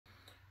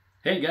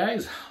Hey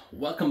guys,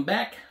 welcome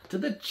back to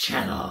the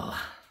channel.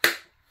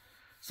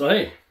 So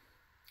hey,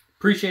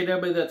 appreciate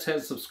everybody that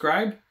has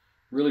subscribed.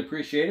 Really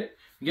appreciate it.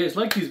 If you guys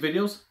like these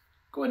videos,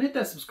 go ahead and hit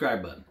that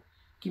subscribe button.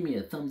 Give me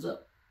a thumbs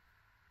up.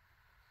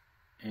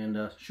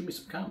 And shoot me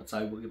some comments.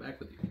 I will get back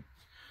with you.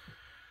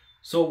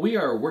 So we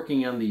are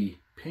working on the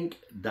pink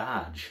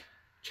Dodge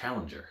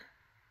Challenger.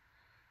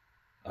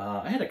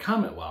 I had a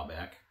comment a while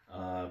back.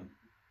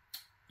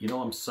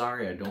 I'm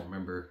sorry, I don't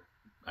remember.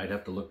 I'd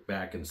have to look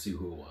back and see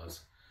who it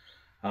was.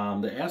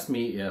 They asked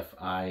me if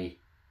I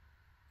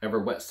ever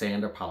wet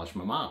sand or polish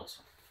my models.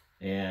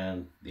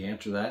 And the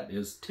answer to that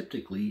is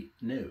typically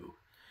no.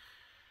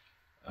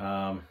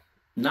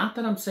 Not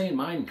that I'm saying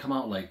mine come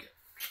out like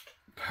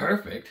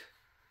perfect,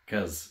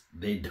 because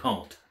they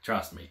don't,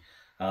 trust me.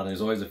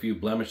 There's always a few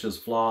blemishes,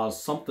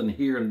 flaws, something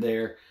here and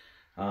there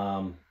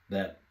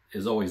that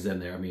is always in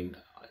there. I mean,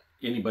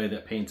 anybody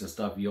that paints and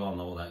stuff, you all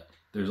know that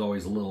there's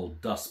always a little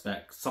dust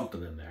speck,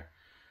 something in there.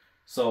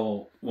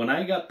 So when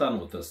I got done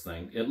with this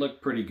thing, it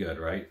looked pretty good,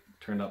 right?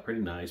 Turned out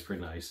pretty nice,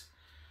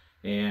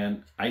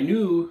 And I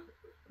knew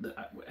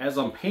that as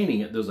I'm painting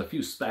it, there's a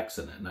few specks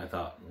in it. And I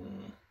thought,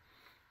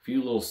 a few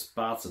little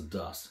spots of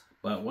dust.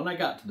 But when I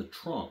got to the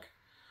trunk,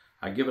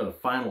 I give it a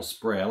final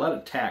spray. I let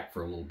it tack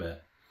for a little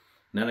bit.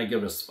 And then I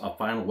give it a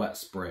final wet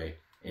spray.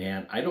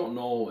 And I don't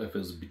know if it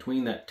was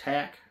between that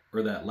tack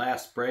or that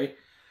last spray.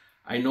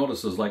 I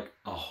noticed there's like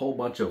a whole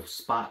bunch of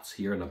spots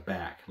here in the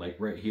back, like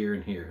right here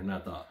and here. And I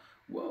thought,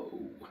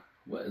 whoa,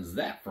 what is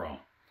that from?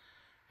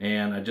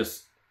 And I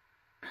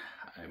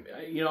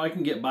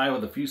can get by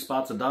with a few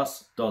spots of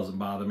dust. Doesn't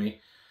bother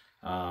me.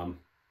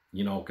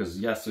 Because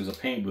yes, there's a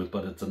paint booth,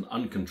 but it's an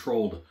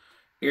uncontrolled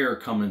air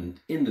coming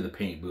into the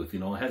paint booth.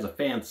 It has a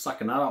fan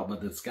sucking it out,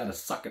 but it's got to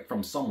suck it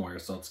from somewhere,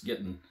 so it's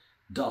getting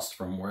dust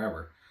from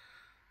wherever.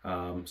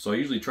 So I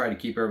usually try to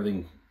keep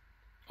everything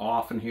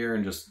off in here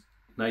and just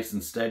nice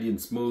and steady and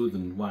smooth,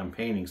 and while I'm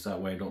painting, so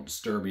that way I don't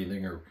disturb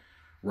anything or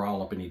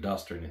roll up any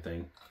dust or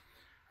anything.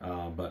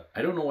 But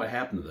I don't know what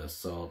happened to this.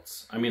 So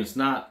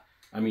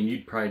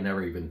you'd probably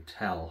never even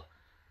tell.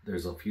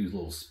 There's a few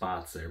little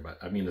spots there, but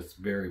it's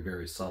very,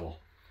 very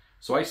subtle.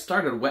 So I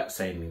started wet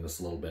sanding this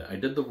a little bit. I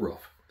did the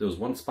roof. There was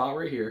one spot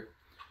right here,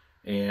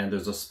 and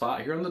there's a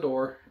spot here on the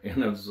door,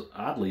 and there's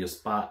oddly a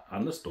spot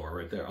on this door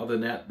right there. Other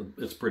than that,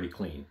 it's pretty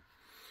clean.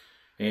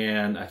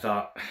 And I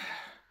thought,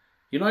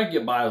 I could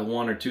get by with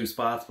one or two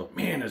spots, but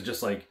man, it's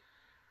just like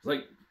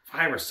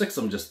 5 or 6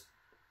 of them just,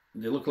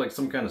 they look like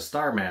some kind of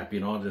star map,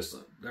 just,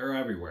 they're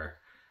everywhere.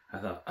 I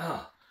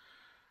thought,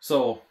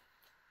 So,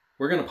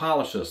 we're going to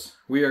polish this.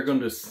 We are going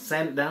to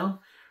sand it down.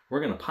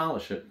 We're going to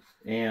polish it.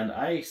 And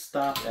I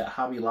stopped at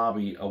Hobby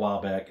Lobby a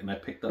while back, and I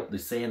picked up the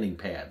sanding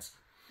pads.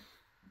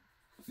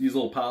 These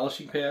little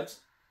polishing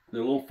pads.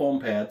 They're little foam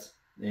pads,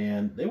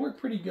 and they work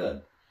pretty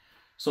good.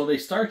 So they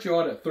start you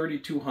out at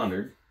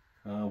 3,200.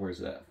 Where's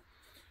that?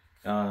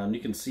 You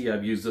can see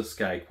I've used this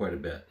guy quite a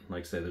bit.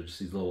 Like I say, they're just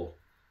these little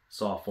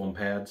soft foam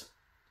pads.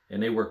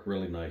 And they work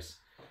really nice.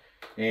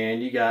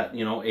 And you got,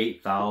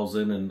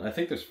 8,000, and I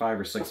think there's 5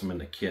 or 6 of them in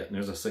the kit. And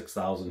there's a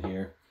 6,000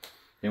 here.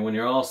 And when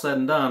you're all said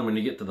and done, when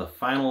you get to the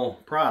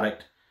final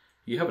product,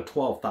 you have a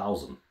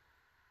 12,000.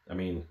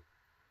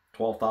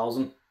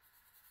 12,000?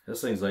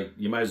 This thing's like,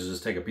 you might as well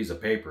just take a piece of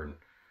paper and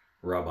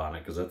rub on it,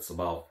 because that's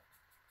about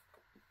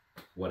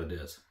what it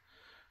is.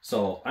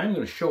 So I'm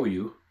going to show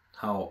you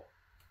how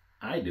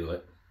I do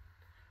it.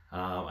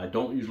 I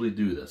don't usually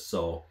do this,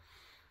 so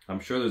I'm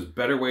sure there's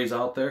better ways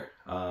out there.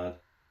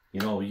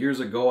 Years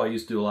ago I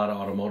used to do a lot of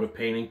automotive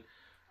painting.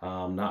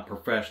 Not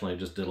professionally, I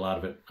just did a lot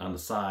of it on the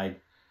side.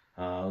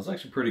 I was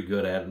actually pretty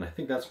good at it, and I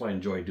think that's why I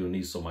enjoy doing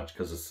these so much,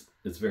 because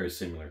it's very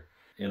similar.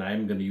 And I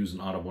am going to use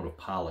an automotive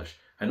polish.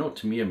 I know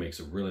Tamiya makes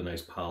a really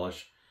nice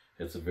polish.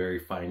 It's a very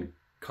fine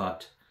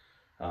cut.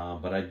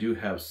 But I do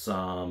have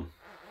some...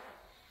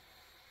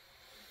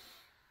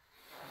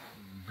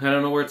 I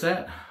don't know where it's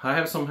at. I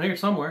have some here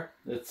somewhere.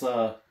 It's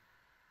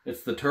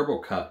the Turbo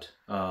Cut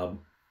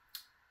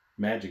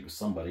Magic with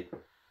somebody.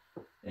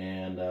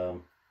 And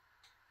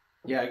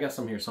yeah, I got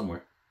some here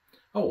somewhere.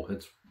 Oh,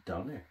 it's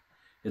down there.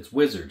 It's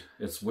Wizard.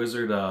 It's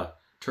Wizard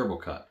Turbo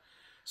Cut.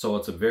 So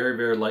it's a very,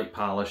 very light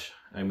polish.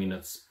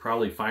 It's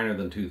probably finer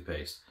than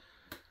toothpaste.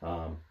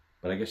 But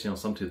I guess,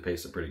 some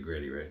toothpaste are pretty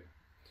gritty, right?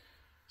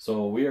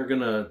 So we are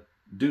going to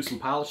do some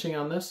polishing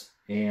on this.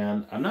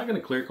 And I'm not going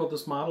to clear coat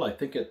this model. I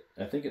think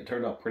it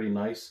turned out pretty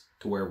nice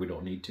to where we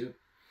don't need to.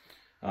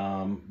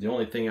 The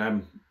only thing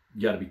you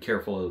got to be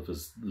careful of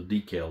is the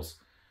decals.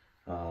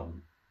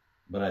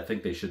 But I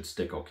think they should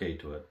stick okay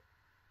to it.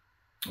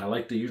 I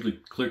like to usually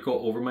clear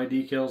coat over my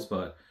decals,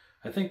 but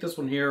I think this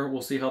one here,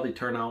 we'll see how they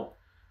turn out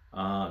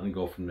and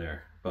go from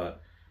there.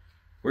 But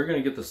we're going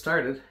to get this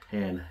started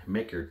and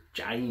make her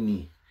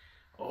shiny.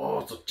 Oh,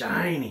 it's so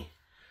shiny.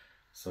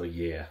 So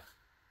yeah.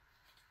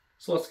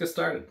 So let's get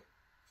started.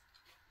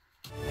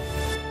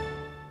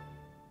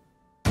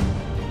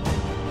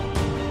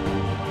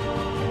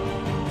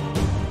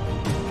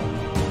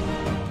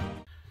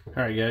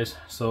 Alright guys,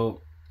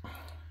 so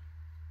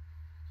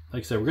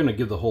like I said, we're going to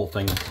give the whole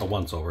thing a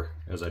once over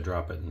as I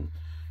drop it and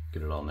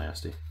get it all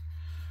nasty.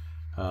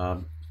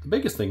 The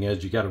biggest thing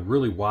is you got to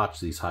really watch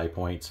these high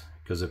points,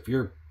 because if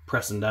you're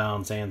pressing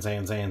down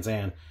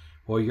sand,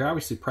 well, you're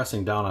obviously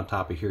pressing down on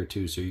top of here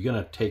too, so you're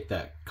going to take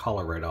that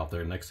color right off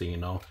there. Next thing you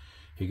know,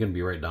 you're going to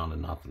be right down to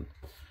nothing.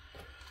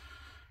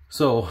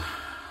 So,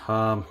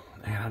 I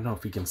don't know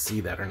if you can see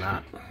that or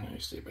not. Let me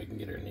see if I can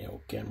get her in the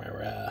old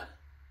camera.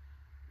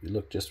 You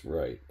look just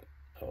right.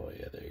 Oh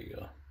yeah, there you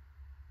go.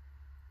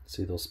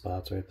 See those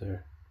spots right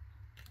there?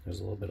 There's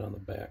a little bit on the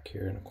back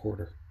here and a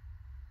quarter.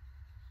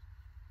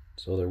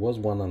 So there was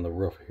one on the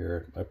roof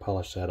here. I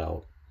polished that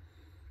out.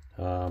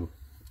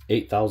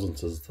 8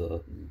 thousandths is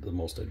the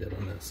most I did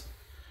on this.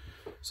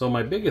 So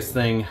my biggest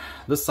thing,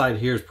 this side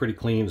here is pretty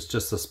clean. It's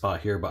just the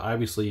spot here, but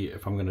obviously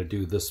if I'm going to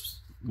do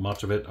this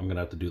much of it, I'm going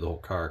to have to do the whole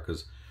car,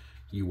 because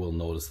you will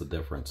notice the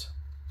difference.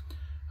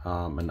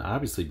 And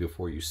obviously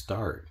before you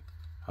start,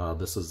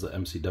 this is the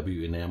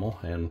MCW enamel,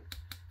 and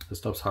this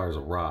stuff's hard as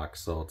a rock,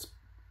 so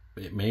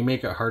it may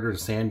make it harder to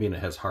sand being it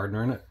has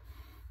hardener in it.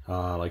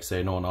 Like say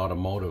I know in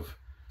automotive,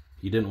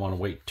 you didn't want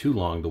to wait too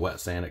long to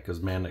wet sand it,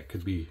 because man, it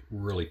could be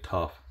really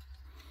tough.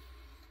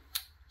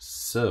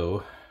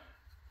 So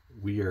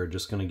we are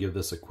just going to give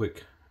this a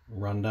quick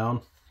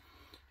rundown,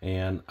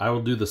 and I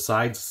will do the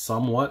sides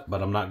somewhat,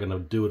 but I'm not going to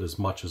do it as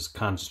much as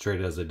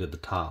concentrated as I did the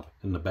top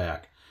and the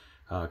back,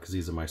 because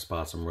these are my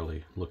spots I'm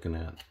really looking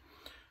at.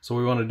 So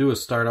what we want to do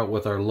is start out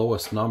with our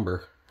lowest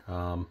number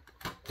and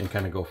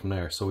kind of go from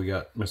there. So we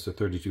got Mr.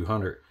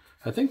 3200.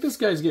 I think this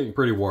guy's getting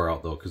pretty wore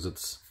out though, because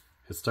it's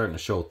starting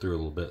to show through a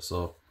little bit.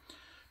 So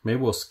maybe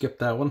we'll skip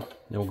that one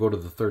and we'll go to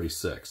the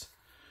 36.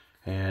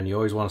 And you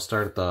always want to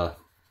start at the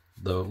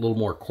little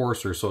more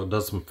coarser, so it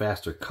does some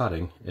faster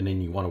cutting, and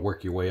then you want to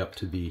work your way up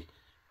to the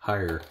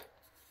higher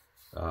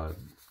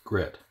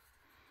grit.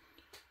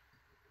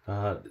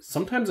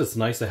 Sometimes it's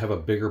nice to have a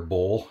bigger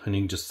bowl, and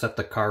you can just set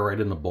the car right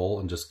in the bowl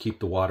and just keep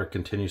the water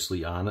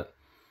continuously on it.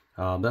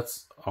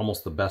 That's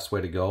almost the best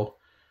way to go.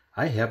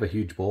 I have a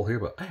huge bowl here,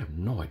 but I have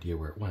no idea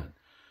where it went.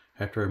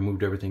 After I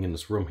moved everything in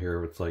this room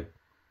here, it's like,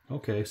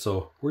 okay,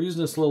 so we're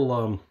using this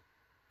little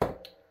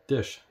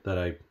dish that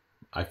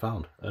I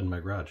found in my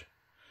garage.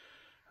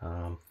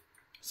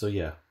 So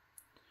yeah.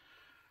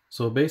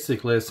 So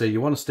basically, I say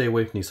you want to stay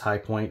away from these high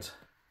points,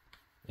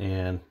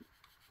 and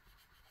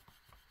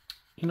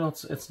you know,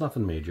 it's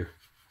nothing major.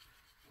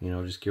 You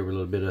know, just give her a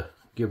little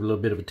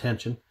bit of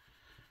attention,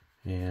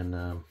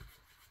 and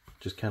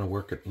just kind of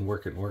work it and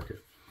work it and work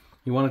it.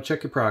 You want to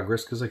check your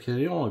progress, because like,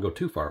 you don't want to go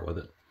too far with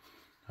it,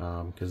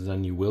 because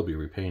then you will be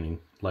repainting,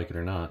 like it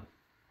or not.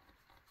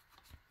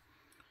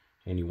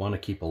 And you want to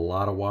keep a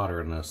lot of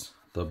water in this.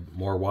 The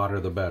more water,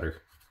 the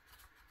better,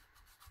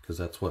 because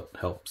that's what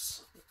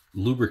helps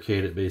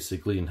lubricate it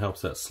basically, and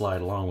helps that slide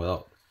along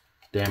without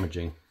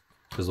damaging.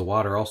 Because the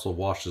water also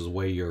washes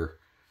away your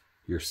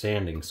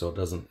sanding, so it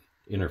doesn't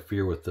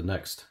interfere with the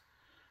next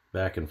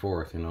back and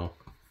forth, you know.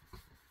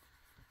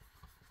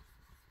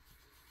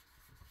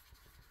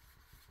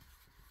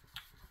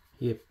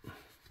 Yep.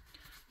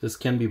 This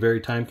can be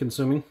very time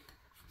consuming,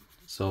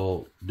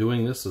 so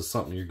doing this is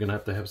something you're gonna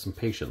have to have some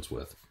patience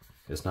with.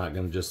 It's not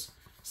gonna just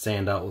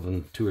sand out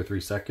within 2 or 3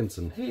 seconds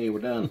and hey, we're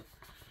done.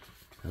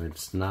 I mean,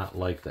 it's not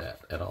like that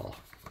at all.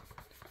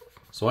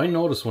 So I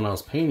noticed when I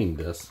was painting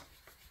this,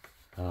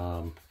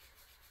 I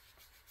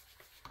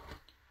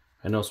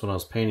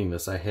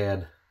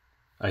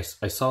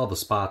saw the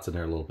spots in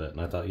there a little bit,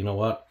 and I thought, you know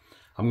what,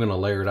 I'm going to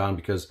layer it on,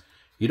 because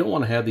you don't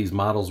want to have these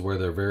models where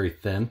they're very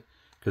thin,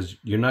 because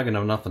you're not going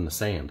to have nothing to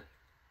sand.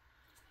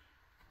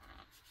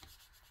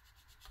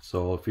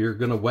 So if you're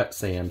going to wet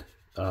sand,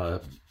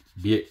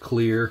 be it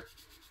clear,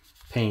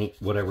 paint,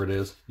 whatever it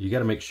is, you got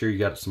to make sure you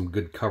got some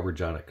good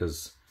coverage on it,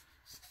 because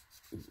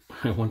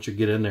once you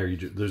get in there,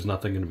 there's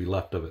nothing going to be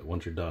left of it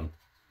once you're done.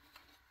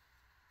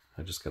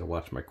 I just got to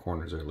watch my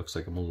corners there. It looks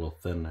like I'm a little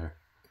thin there.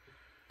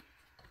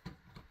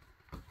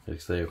 Like I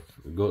say,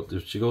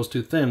 if she goes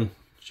too thin,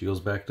 she goes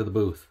back to the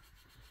booth.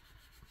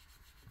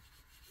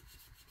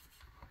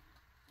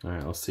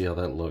 Alright, let's see how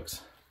that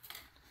looks.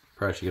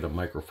 Probably should get a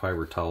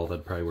microfiber towel.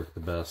 That'd probably work the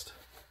best.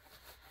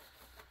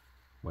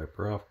 Wipe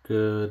her off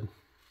good.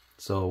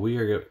 So we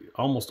are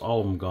almost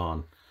all of them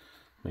gone.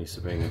 Let me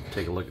see if I can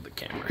take a look at the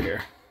camera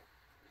here.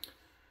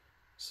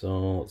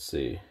 So let's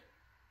see.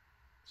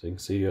 So you can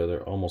see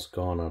they're almost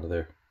gone out of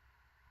there.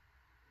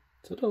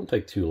 So it don't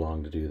take too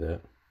long to do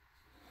that.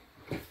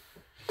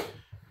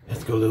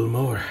 Let's go a little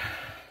more.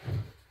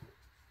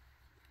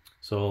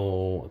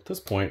 So at this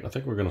point, I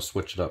think we're going to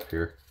switch it up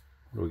here.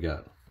 What do we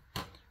got?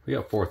 We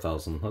got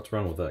 4,000. Let's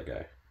run with that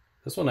guy.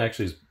 This one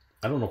actually is,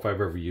 I don't know if I've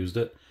ever used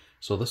it.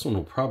 So this one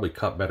will probably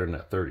cut better than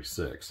that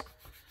 36.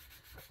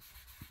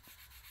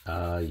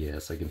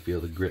 Yes, I can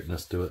feel the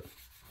gritness to it.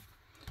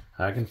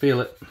 I can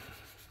feel it.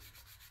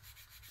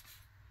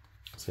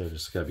 So I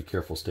just gotta be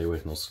careful, stay away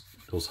from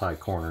those high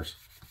corners.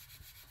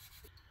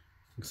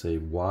 Like say,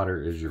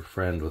 water is your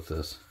friend with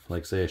this.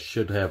 Like say, I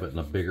should have it in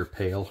a bigger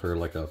pail or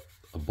like a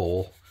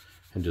bowl,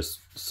 and just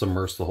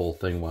submerge the whole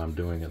thing while I'm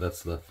doing it.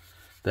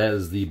 That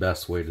is the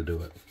best way to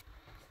do it,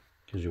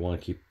 because you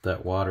want to keep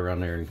that water on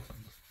there and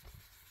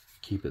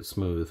keep it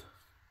smooth.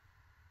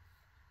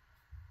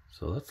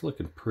 So that's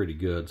looking pretty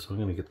good. So I'm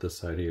gonna get this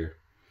side here,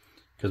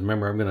 because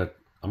remember I'm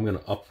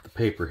gonna up the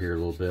paper here a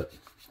little bit.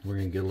 We're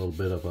gonna get a little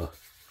bit of a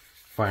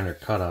finer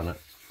cut on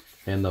it,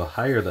 and the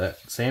higher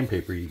that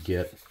sandpaper you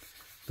get,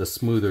 the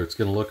smoother it's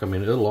gonna look. I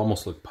mean, it'll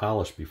almost look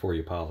polished before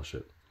you polish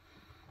it,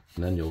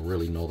 and then you'll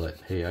really know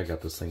that, hey, I got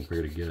this thing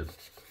pretty good.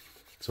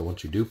 So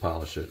once you do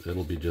polish it,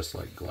 it'll be just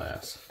like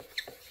glass.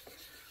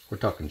 We're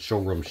talking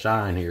showroom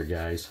shine here,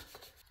 guys.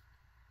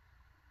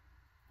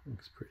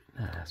 Looks pretty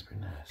nice,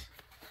 pretty nice.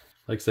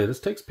 Like I say,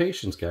 this takes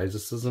patience, guys.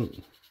 This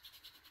isn't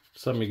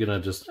something you're gonna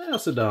just, I'll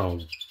sit down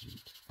and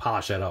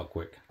polish that out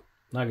quick.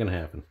 Not gonna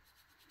happen.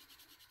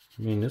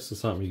 I mean, this is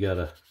something you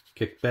gotta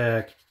kick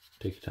back,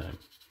 take your time,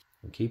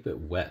 and keep it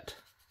wet.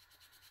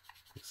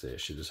 Like I say, I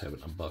should just have it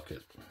in a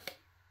bucket.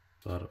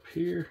 But up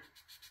here,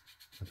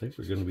 I think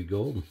we're gonna be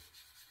golden.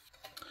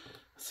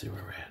 Let's see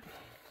where we're at.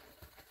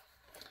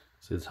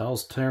 See, the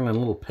towel's turning a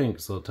little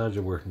pink, so it tells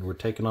you we're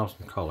taking off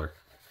some color.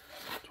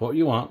 It's what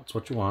you want. It's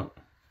what you want.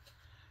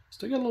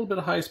 Still got a little bit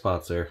of high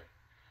spots there.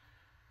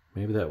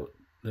 Maybe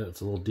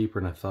that's a little deeper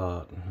than I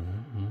thought.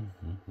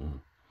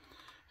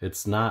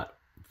 It's not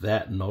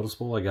that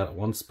noticeable. I got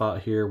one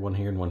spot here, one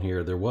here, and one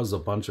here. There was a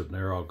bunch of them.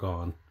 They're all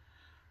gone.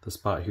 The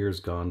spot here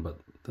is gone, but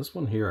this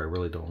one here I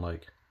really don't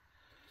like.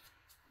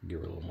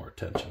 Give her a little more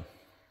attention.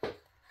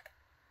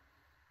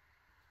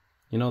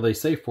 You know, they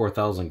say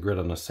 4,000 grit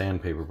on the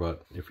sandpaper,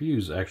 but if you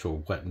use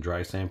actual wet and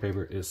dry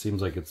sandpaper, it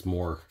seems like it's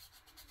more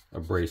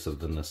abrasive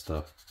than this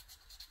stuff.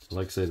 So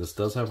like I say, this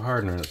does have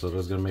hardener in it, so it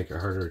is going to make it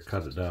harder to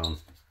cut it down.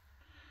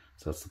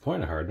 So that's the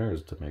point of hardener,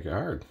 is to make it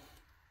hard.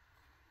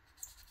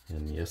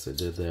 And yes, it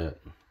did that.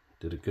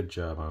 Did a good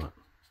job on it.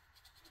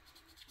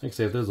 Like I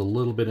say, if there's a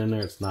little bit in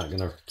there, it's not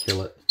going to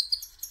kill it,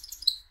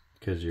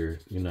 because you're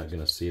not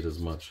going to see it as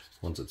much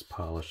once it's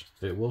polished.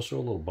 It will show a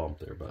little bump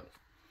there, but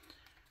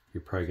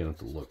you're probably going to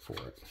have to look for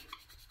it.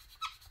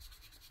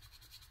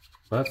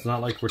 But it's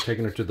not like we're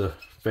taking her to the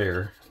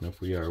fair, and if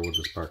we are, we'll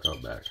just park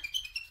out back.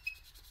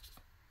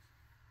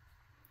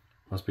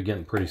 Must be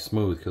getting pretty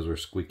smooth because we're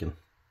squeaking.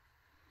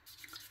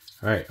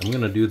 Alright, I'm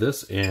going to do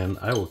this, and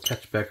I will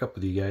catch back up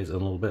with you guys in a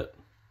little bit.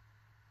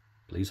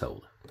 Please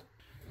hold.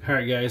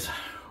 Alright guys,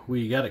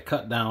 we got it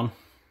cut down.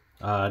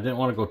 I didn't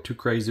want to go too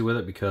crazy with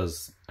it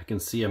because I can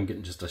see I'm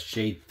getting just a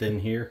shade thin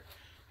here,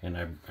 and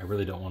I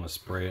really don't want to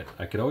spray it.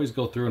 I could always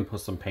go through and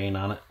put some paint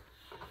on it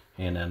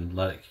and then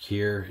let it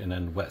cure and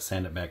then wet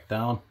sand it back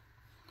down.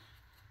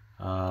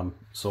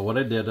 So what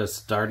I did is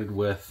started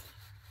with,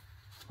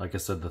 like I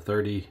said, the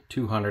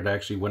 3200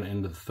 actually went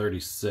into the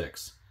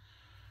 36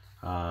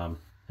 and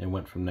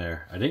went from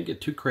there. I didn't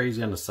get too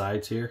crazy on the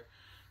sides here.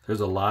 There's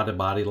a lot of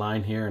body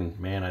line here, and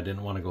man, I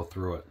didn't want to go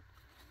through it.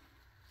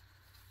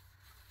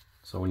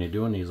 So when you're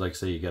doing these, like I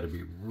say, you got to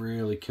be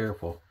really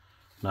careful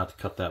not to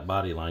cut that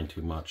body line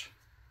too much.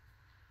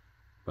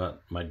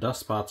 But my dust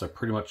spots are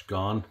pretty much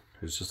gone.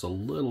 There's just a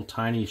little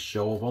tiny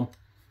show of them.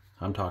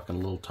 I'm talking a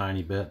little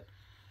tiny bit.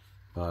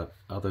 But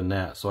other than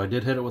that, so I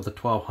did hit it with the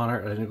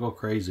 1200. I didn't go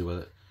crazy with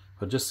it.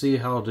 But just see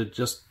how it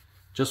just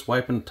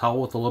wiping the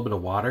towel with a little bit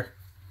of water.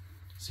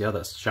 See how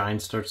that shine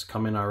starts to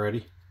come in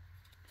already?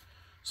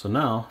 So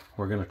now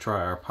we're going to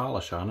try our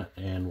polish on it,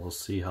 and we'll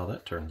see how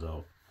that turns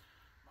out.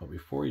 But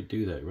before you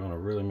do that, you want to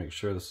really make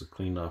sure this is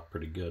cleaned off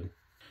pretty good.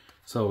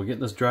 So we're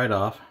getting this dried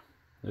off.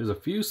 There's a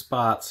few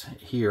spots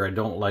here I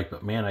don't like,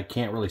 but man, I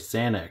can't really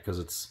sand it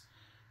because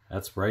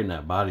that's right in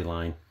that body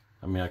line.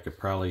 I mean, I could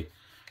probably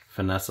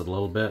finesse it a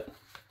little bit,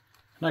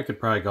 and I could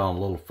probably go a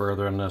little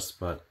further on this,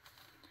 but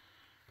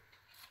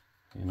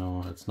you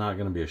know, it's not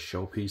going to be a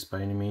showpiece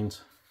by any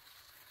means.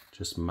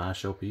 Just my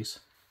showpiece.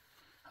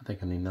 I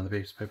think I need another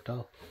piece of paper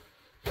towel.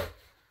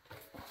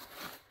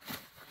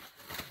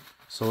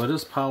 So it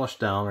is polished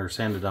down, or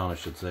sanded down I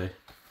should say.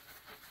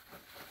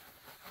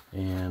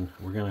 And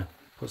we're going to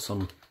put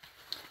some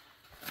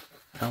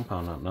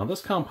compound on. Now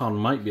this compound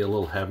might be a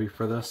little heavy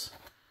for this.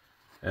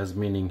 As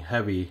meaning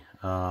heavy,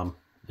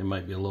 it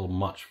might be a little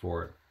much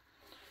for it.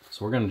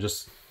 So we're going to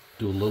just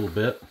do a little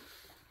bit.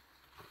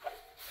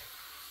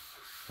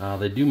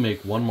 They do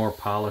make one more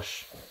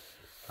polish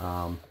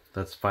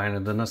that's finer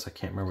than this. I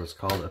can't remember what it's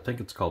called. I think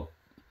it's called,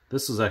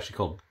 this is actually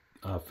called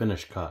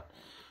Finish Cut.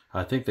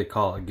 I think they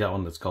got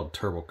one that's called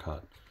Turbo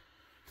Cut.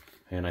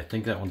 And I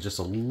think that one's just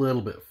a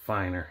little bit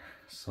finer.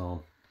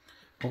 So,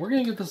 well, we're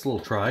going to give this a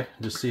little try.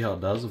 Just see how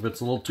it does. If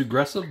it's a little too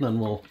aggressive, then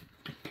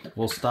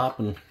we'll stop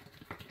and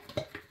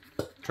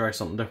try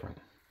something different.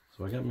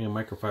 So I got me a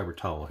microfiber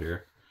towel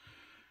here.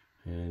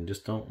 And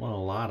just don't want a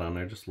lot on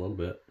there, just a little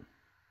bit.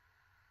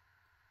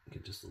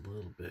 Get just a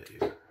little bit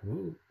here.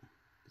 Ooh,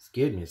 it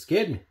scared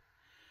me.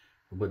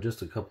 But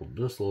just a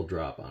little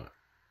drop on it.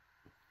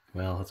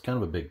 Well, it's kind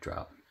of a big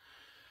drop.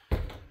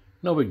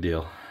 No big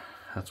deal.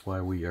 That's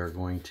why we are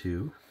going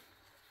to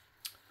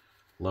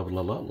level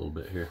it up a little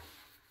bit here.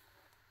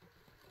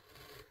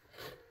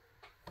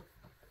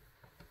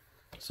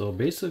 So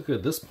basically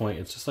at this point,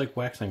 it's just like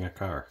waxing a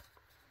car.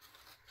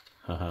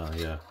 Haha,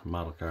 yeah,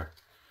 model car.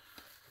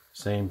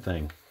 Same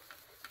thing.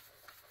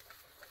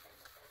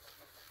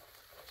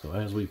 So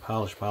as we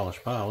polish,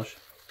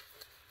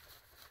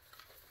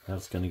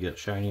 that's going to get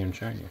shinier and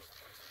shinier.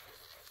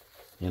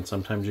 And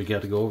sometimes you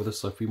got to go over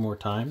this a few more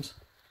times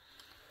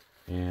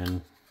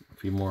and a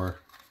few more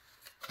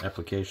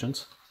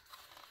applications.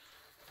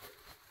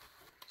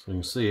 So you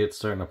can see it's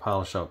starting to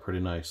polish out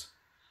pretty nice.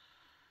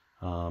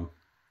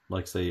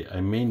 Like I say, I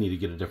may need to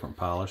get a different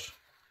polish.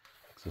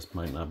 This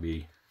might not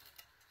be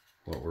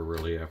what we're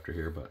really after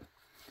here, but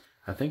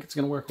I think it's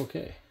going to work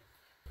okay.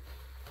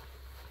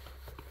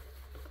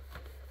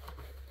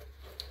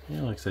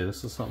 Yeah, like I say,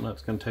 this is something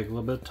that's going to take a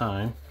little bit of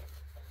time.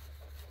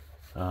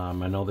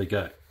 I know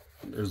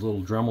there's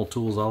little Dremel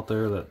tools out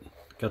there that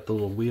got the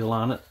little wheel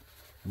on it,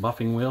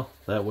 buffing wheel.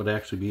 That would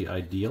actually be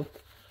ideal.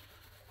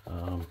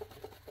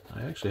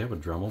 I actually have a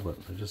Dremel, but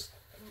I just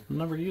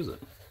never use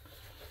it.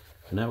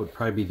 And that would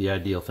probably be the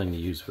ideal thing to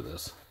use for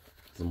this.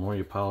 The more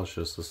you polish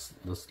this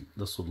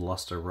would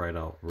luster right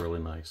out really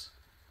nice.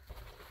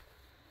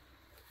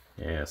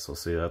 Yeah, so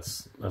see,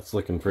 that's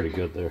looking pretty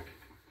good there.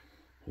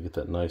 You get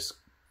that nice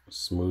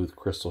smooth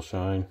crystal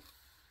shine.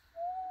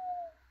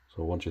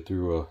 So once you're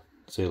through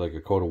say like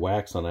a coat of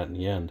wax on that in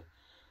the end,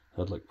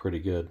 that'd look pretty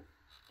good.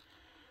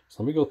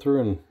 So let me go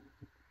through and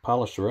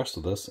polish the rest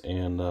of this,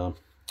 and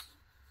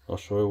I'll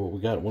show you what we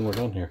got when we're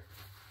done here.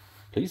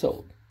 Please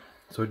hold.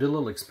 So I did a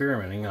little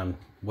experimenting on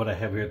what I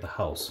have here at the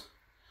house.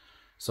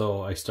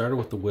 So I started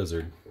with the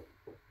Wizard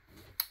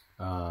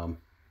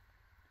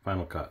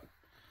Final Cut.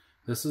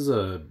 This is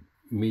a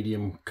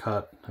medium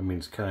cut. I mean,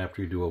 it's kind of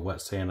after you do a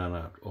wet sand on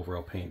an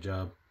overall paint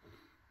job.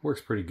 Works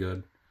pretty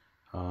good.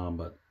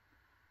 But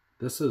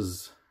this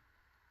is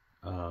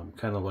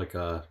kind of like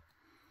a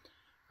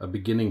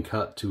beginning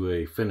cut to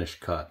a finished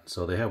cut.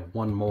 So they have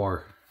one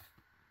more.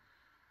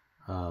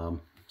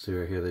 See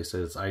right here, they say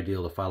it's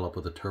ideal to follow up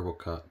with a turbo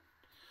cut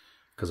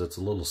because it's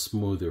a little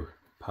smoother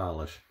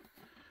polish.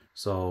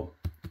 So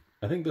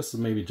I think this is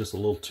maybe just a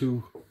little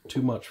too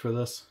much for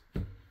this.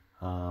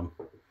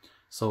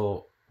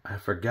 So I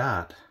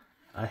forgot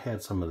I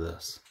had some of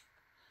this.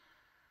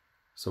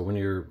 So when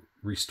you're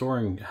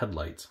restoring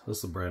headlights, this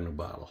is a brand new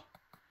bottle.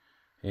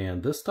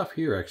 And this stuff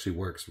here actually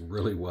works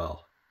really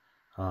well.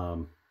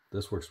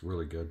 This works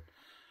really good.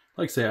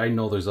 Like I say, I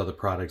know there's other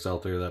products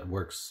out there that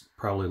works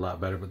probably a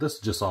lot better, but this is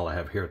just all I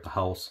have here at the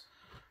house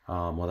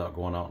without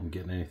going out and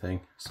getting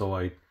anything. So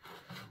I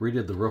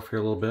redid the roof here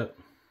a little bit.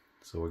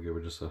 So we'll give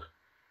it just a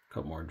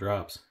couple more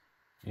drops.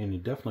 And you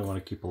definitely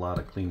want to keep a lot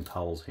of clean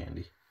towels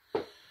handy.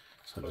 So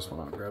I just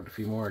went out and grabbed a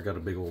few more. I got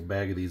a big old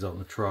bag of these out in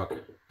the truck.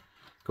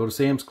 Go to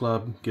Sam's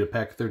Club, get a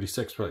pack of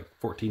 36 for like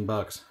 14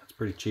 bucks. It's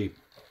pretty cheap.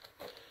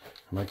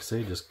 And like I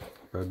say, just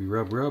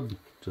rub,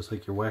 just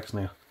like you're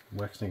waxing a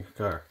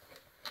car.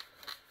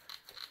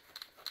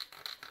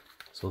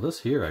 So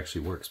this here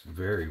actually works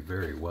very,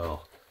 very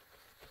well.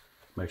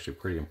 I'm actually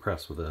pretty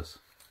impressed with this.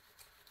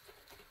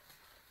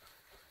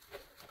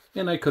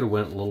 And I could have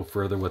went a little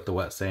further with the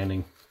wet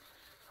sanding.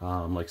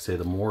 Like I say,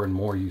 the more and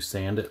more you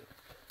sand it,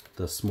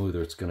 the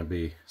smoother it's going to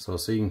be. So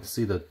you can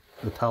see the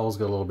towel's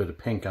got a little bit of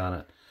pink on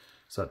it.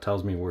 So that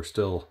tells me we're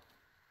still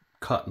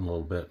cutting a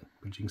little bit.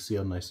 But you can see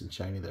how nice and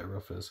shiny that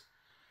roof is.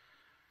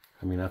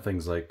 I mean, that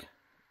thing's like,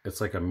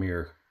 it's like a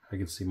mirror. I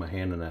can see my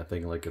hand in that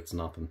thing like it's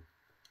nothing.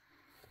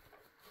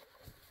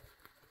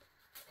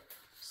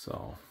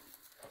 So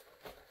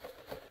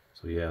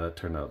yeah, that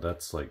turned out,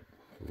 that's like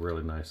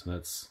really nice.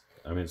 And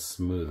I mean, it's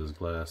smooth as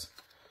glass.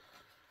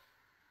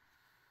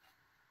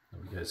 I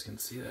don't know if you guys can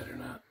see that or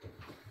not.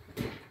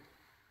 But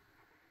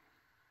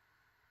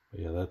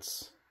yeah,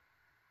 that's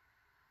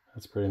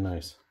pretty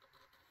nice.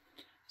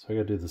 So I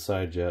gotta do the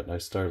side jet. I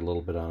started a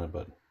little bit on it,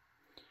 but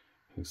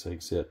you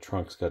can see that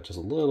trunk's got just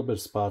a little bit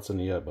of spots in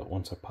it yet, but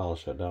once I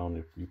polish that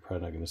down, you're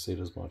probably not gonna see it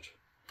as much.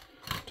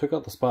 Took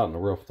out the spot in the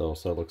roof though,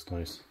 so that looks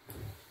nice.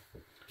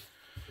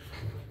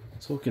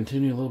 So we'll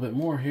continue a little bit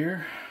more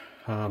here.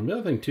 The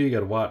other thing too you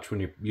got to watch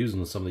when you're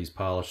using some of these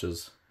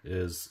polishes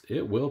is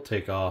it will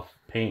take off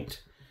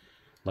paint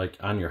like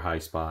on your high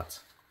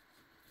spots.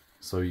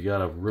 So you got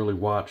to really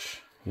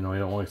watch, you know, you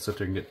don't want to sit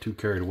there and get too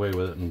carried away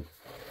with it and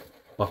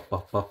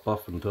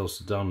buff until it's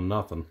down to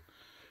nothing,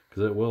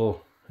 because it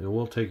will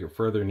take it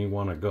further than you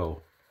want to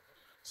go.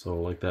 So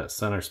like that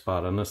center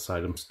spot on this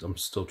side, I'm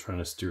still trying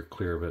to steer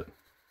clear of it.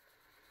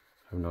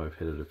 I know I've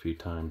hit it a few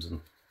times,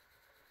 and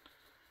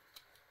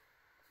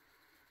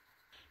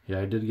yeah,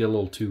 I did get a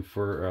little too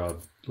far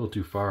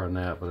on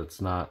that, but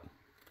it's not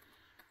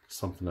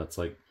something that's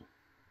like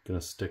gonna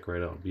stick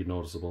right out and be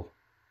noticeable.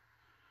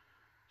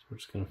 So we're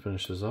just gonna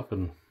finish this up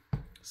and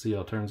see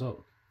how it turns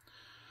out.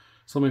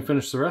 So let me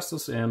finish the rest of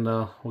this, and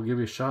we'll give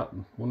you a shot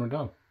when we're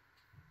done.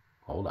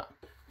 Hold on.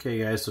 Okay,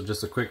 guys. So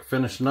just a quick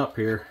finishing up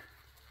here.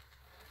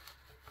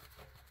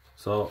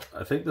 So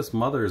I think this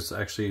Mother's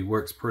actually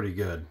works pretty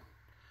good.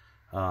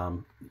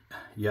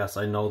 Yes,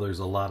 I know there's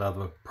a lot of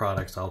other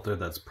products out there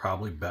that's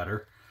probably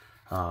better.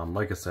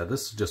 Like I said,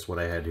 this is just what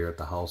I had here at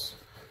the house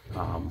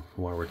while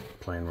we're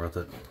playing with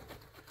it.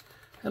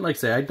 And like I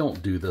say, I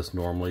don't do this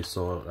normally,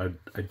 so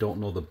I don't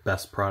know the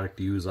best product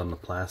to use on the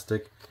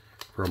plastic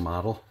for a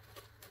model.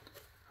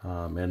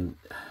 And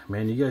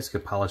man, you guys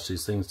could polish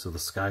these things to the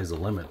sky's the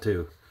limit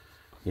too.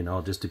 You know,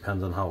 it just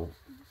depends on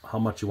how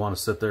much you want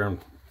to sit there and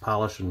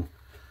polish and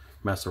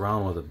mess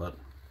around with it. But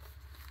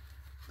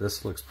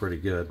this looks pretty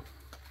good.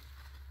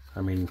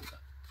 I mean,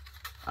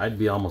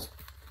 I'd almost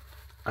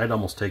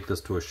take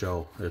this to a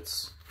show.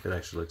 It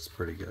actually looks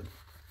pretty good.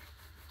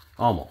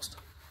 Almost.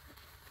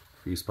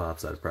 A few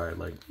spots I'd probably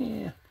like,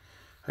 yeah,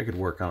 I could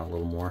work on it a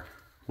little more.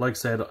 Like I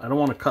said, I don't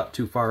want to cut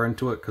too far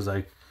into it because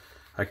I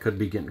could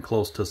be getting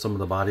close to some of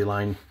the body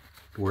line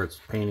where it's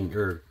painting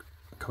or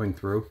coming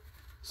through.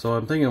 So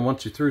I'm thinking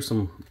once you threw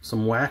some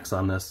wax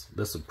on this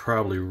would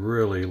probably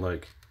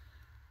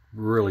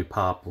really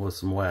pop with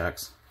some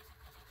wax.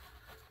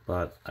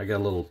 But I got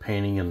a little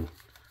painting and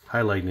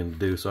highlighting to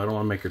do, so I don't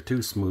want to make her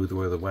too smooth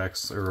where the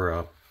wax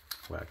or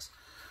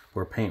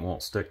where paint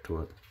won't stick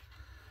to it.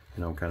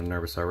 You know, I'm kind of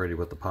nervous already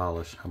with the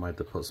polish. I might have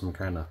to put some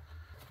kind of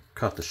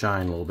cut the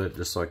shine a little bit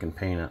just so I can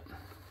paint it.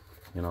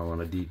 You know, I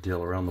want to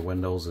detail around the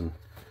windows, and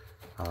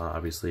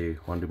obviously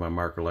want to do my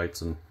marker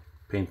lights and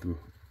paint them,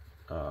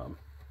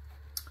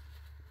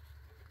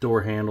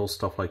 door handles,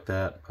 stuff like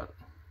that. But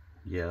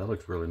yeah, that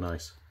looks really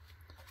nice.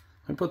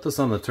 I put this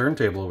on the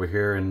turntable over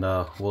here, and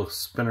we'll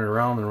spin it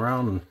around and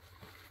around and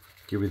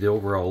give you the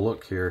overall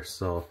look here,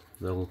 so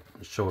that'll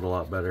show it a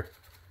lot better.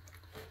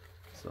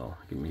 So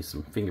give me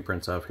some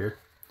fingerprints out here.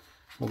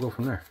 We'll go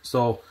from there.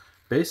 So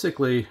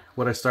basically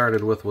what I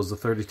started with was the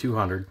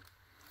 3200.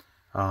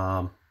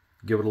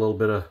 Give it a little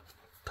bit of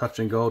touch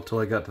and go till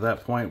I got to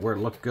that point where it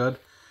looked good.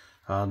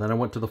 Then I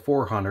went to the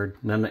 400,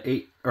 and then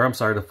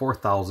the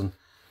 4000, and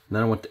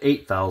then I went to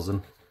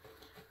 8000,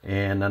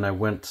 and then I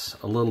went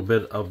a little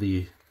bit of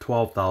the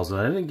 12,000.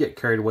 I didn't get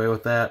carried away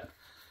with that.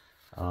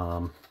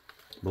 But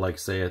like I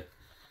say,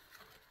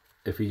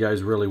 if you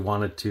guys really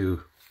wanted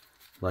to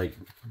like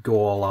go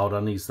all out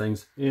on these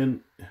things,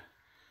 and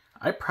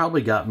I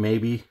probably got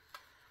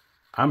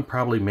I'm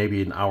probably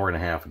maybe an hour and a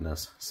half in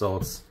this. So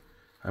it's,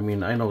 I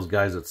mean, I know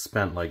guys that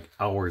spent like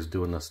hours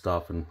doing this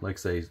stuff, and like I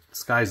say,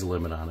 sky's the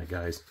limit on it,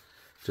 guys.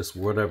 Just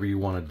whatever you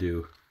want to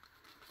do.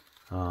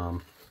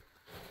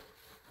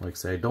 Like I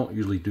say, I don't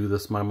usually do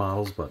this my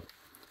models, but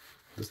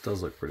this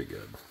does look pretty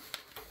good.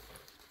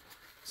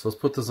 So let's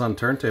put this on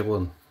turntable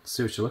and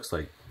see what she looks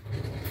like.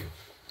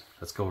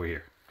 Let's go over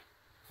here.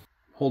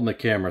 I'm holding the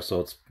camera, so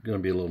it's going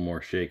to be a little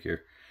more shakier.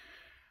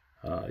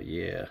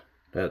 Yeah,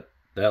 that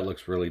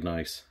looks really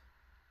nice.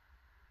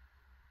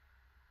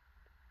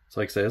 So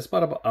like I say, it's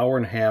about an hour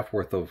and a half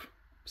worth of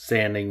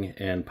sanding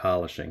and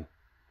polishing.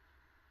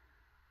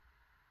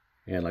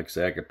 And like I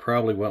say, I could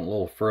probably went a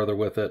little further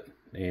with it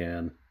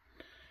and,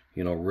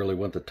 you know, really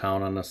went to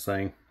town on this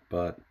thing.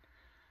 But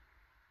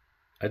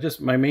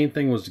my main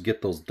thing was to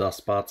get those dust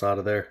spots out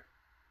of there.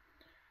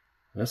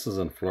 This is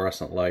in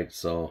fluorescent light,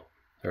 so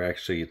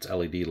it's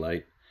LED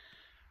light.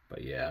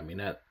 But yeah, I mean,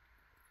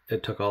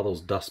 it took all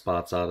those dust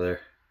spots out of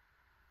there.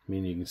 I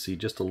mean, you can see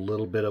just a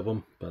little bit of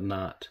them, but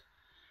not.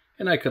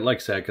 And I could, like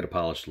I said, I could have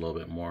polished a little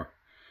bit more.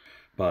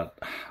 But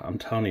I'm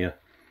telling you,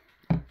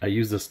 I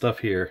use this stuff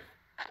here,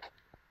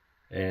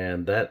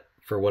 and that,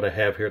 for what I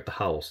have here at the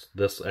house,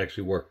 this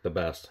actually worked the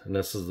best. And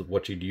this is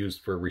what you'd use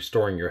for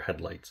restoring your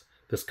headlights.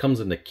 This comes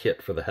in the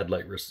kit for the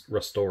headlight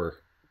restore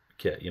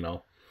kit, you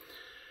know.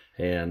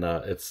 And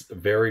it's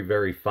very,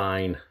 very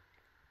fine.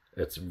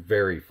 It's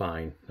very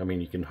fine. I mean,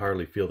 you can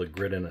hardly feel the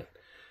grit in it.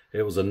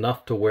 It was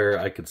enough to where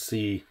I could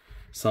see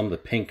some of the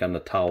pink on the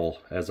towel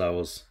as I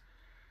was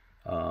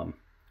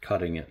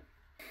cutting it.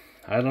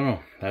 I don't know.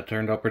 That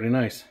turned out pretty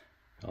nice.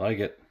 I like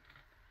it.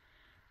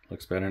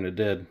 Looks better than it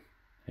did.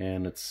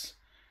 And it's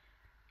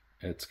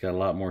got a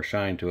lot more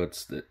shine to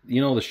it. You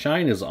know, the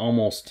shine is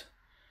almost,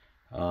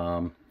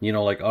 you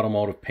know, like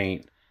automotive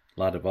paint. A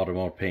lot of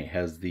automotive paint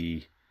has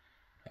the,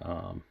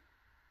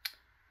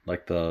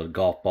 like the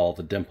golf ball,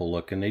 the dimple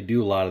look. And they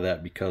do a lot of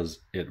that because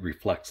it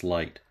reflects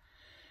light.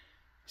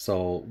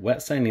 So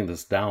wet sanding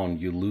this down,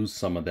 you lose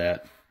some of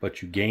that,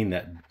 but you gain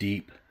that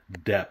deep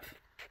depth,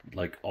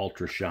 like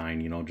ultra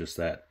shine, you know, just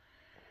that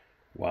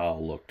wow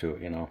look to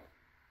it, you know.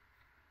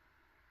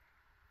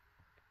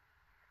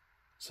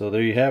 So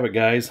there you have it,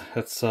 guys.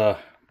 That's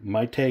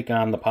my take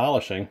on the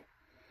polishing.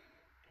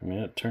 I mean,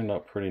 it turned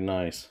out pretty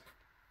nice.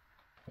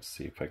 Let's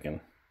see if I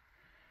can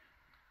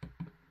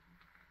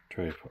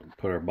try to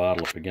put our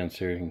bottle up against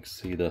here. You can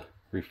see the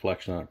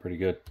reflection on it pretty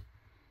good.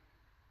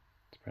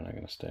 It's probably not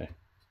going to stay.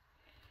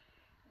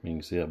 You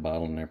can see that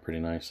bottle in there pretty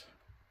nice.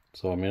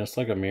 So, I mean, it's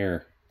like a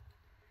mirror.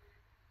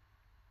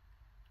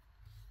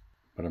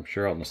 But I'm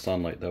sure out in the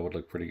sunlight that would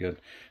look pretty good.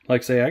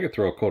 Like I say, I could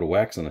throw a coat of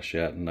wax in this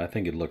yet, and I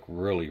think it'd look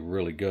really,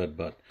 really good.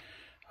 But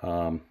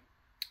I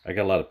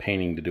got a lot of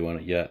painting to do on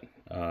it yet,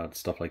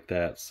 stuff like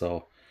that.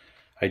 So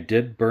I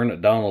did burn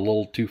it down a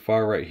little too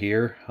far right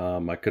here.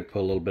 I could put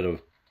a little bit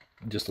of,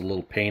 just a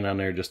little paint on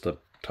there just to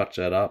touch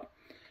that up.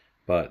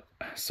 But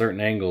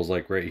certain angles,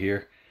 like right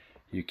here,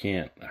 you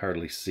can't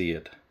hardly see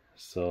it.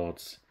 So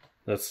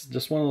that's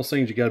just one of those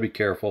things you got to be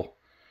careful,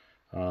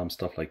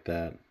 stuff like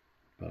that.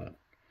 But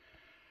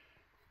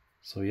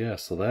so yeah,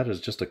 so that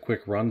is just a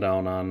quick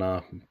rundown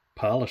on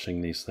polishing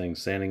these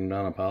things, sanding them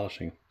down and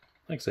polishing.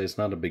 like I say, it's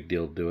not a big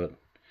deal to do it.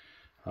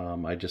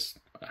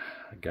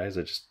 Guys,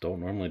 I just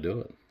don't normally do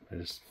it. I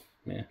just,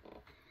 yeah.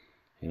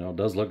 You know, it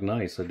does look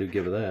nice. I do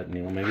give it that. And,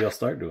 you know, maybe I'll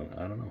start doing it.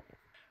 I don't know.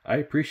 I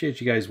appreciate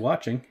you guys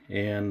watching.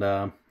 And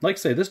like I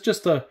say, this is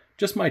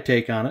just my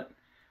take on it.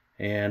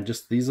 And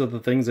just these are the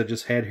things I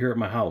just had here at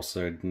my house.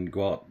 I didn't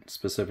go out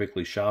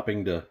specifically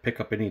shopping to pick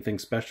up anything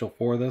special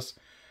for this.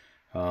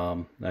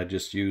 I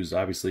just use,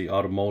 obviously,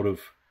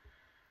 automotive,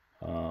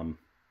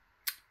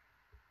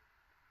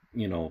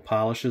 you know,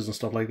 polishes and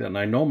stuff like that. And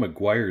I know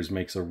Meguiar's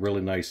makes a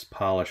really nice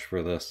polish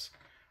for this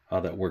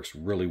that works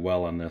really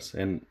well on this.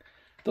 And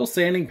those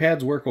sanding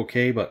pads work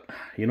okay, but,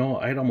 you know,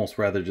 I'd almost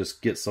rather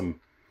just get some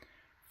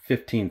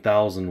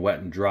 15,000 wet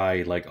and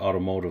dry, like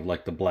automotive,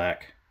 like the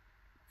black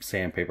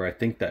sandpaper. I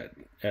think that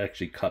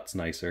actually cuts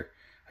nicer.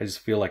 I just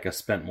feel like I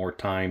spent more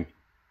time,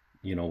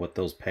 you know, with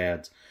those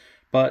pads.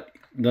 But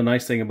the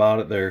nice thing about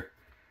it, they're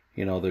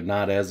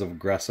not as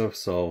aggressive,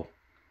 so,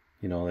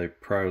 you know, they're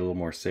probably a little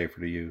more safer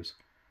to use.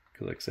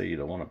 Because, like I say, you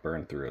don't want to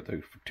burn through it.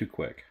 They're too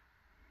quick.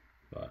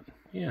 But,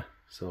 yeah,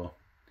 so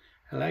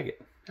I like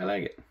it. I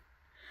like it.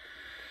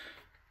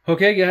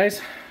 Okay,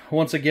 guys,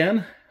 once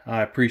again,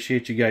 I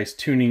appreciate you guys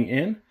tuning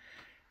in,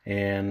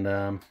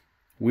 and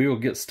we will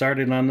get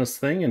started on this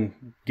thing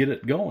and get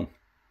it going.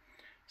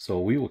 So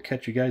we will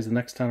catch you guys the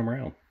next time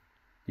around.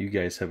 You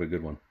guys have a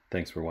good one.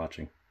 Thanks for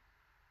watching.